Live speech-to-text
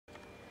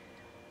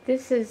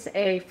This is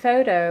a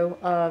photo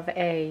of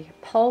a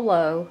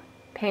Polo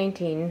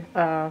painting,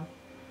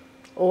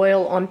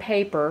 oil on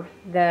paper,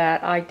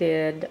 that I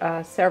did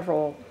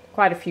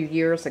quite a few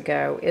years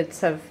ago.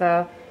 It's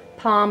of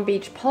Palm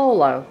Beach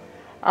Polo.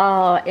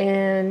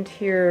 And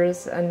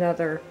here's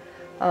another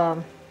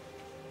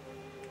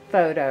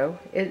photo.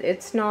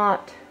 It's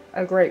not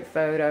a great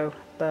photo,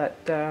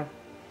 but the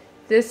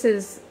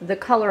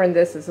color in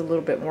this is a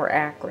little bit more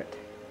accurate.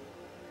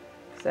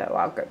 So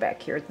I'll go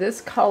back here. This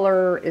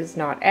color is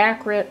not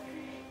accurate.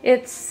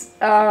 It's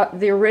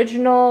the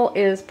original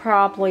is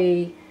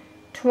probably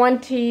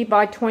 20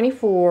 by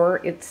 24.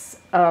 It's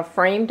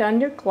framed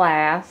under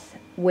glass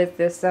with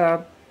this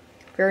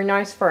very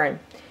nice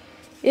frame.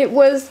 It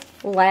was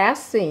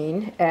last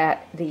seen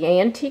at the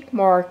Antique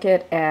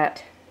Market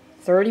at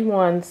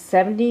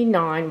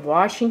 3179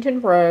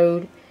 Washington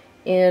Road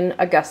in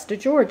Augusta,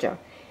 Georgia.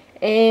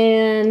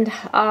 And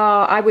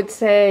I would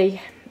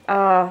say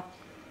the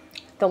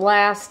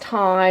last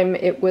time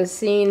it was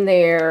seen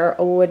there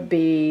would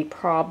be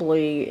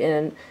probably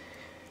in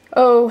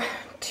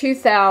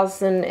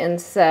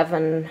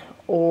 2007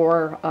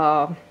 or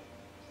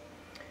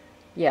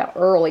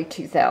early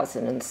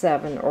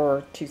 2007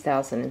 or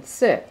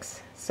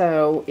 2006.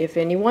 So if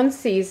anyone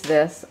sees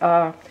this,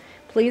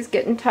 please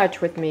get in touch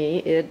with me.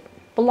 It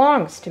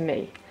belongs to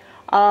me.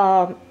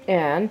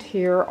 And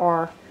here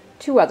are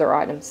two other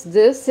items.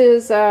 This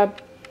is a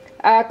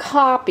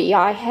copy.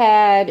 I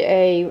had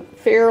a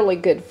fairly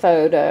good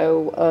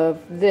photo of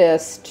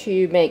this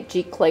to make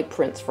giclée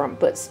prints from,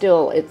 but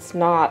still it's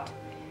not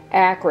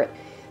accurate.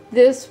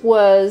 This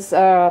was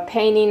a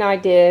painting I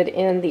did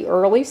in the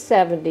early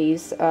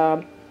 70s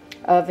of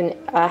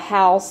a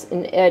house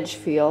in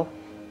Edgefield,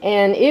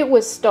 and it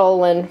was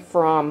stolen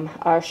from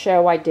a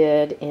show I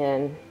did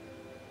in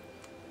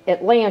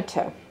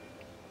Atlanta.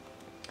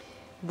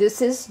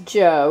 This is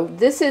Joe.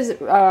 This is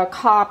a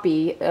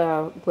copy,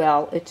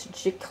 well, it's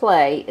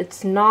giclée.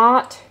 It's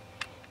not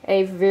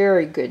a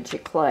very good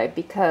giclée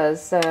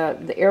because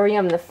the area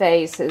on the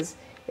face is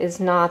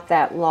not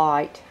that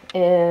light.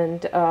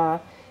 And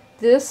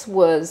this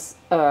was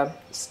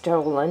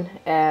stolen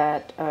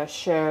at a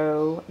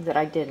show that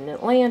I did in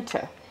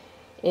Atlanta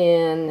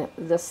in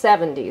the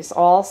 70s.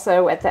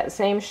 Also at that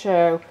same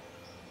show,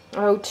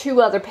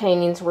 two other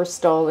paintings were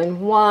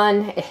stolen.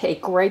 One, a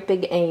great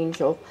big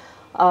angel.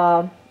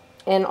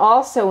 And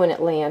also in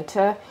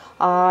Atlanta,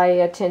 I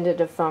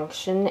attended a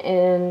function,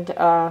 and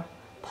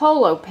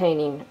Polo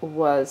painting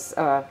was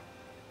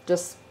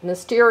just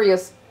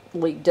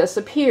mysteriously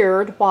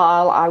disappeared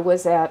while I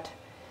was at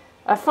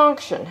a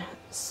function.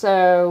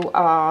 So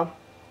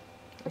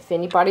if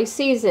anybody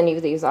sees any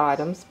of these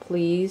items,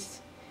 please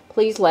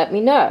let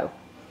me know.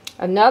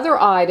 Another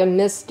item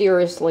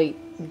mysteriously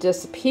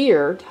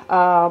disappeared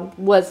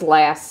was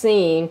last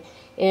seen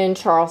in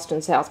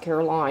Charleston, South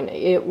Carolina.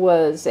 It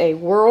was a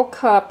World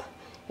Cup,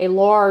 a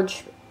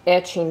large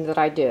etching that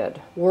I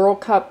did.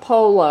 World Cup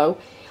Polo,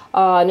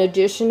 an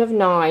edition of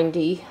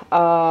 90,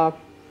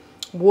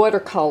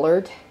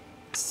 watercolored.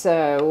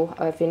 So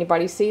if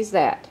anybody sees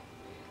that,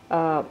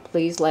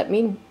 please let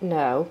me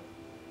know.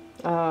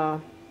 My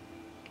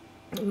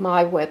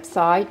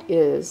website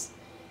is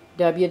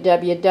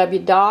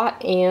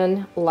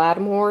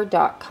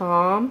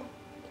www.annlattimore.com.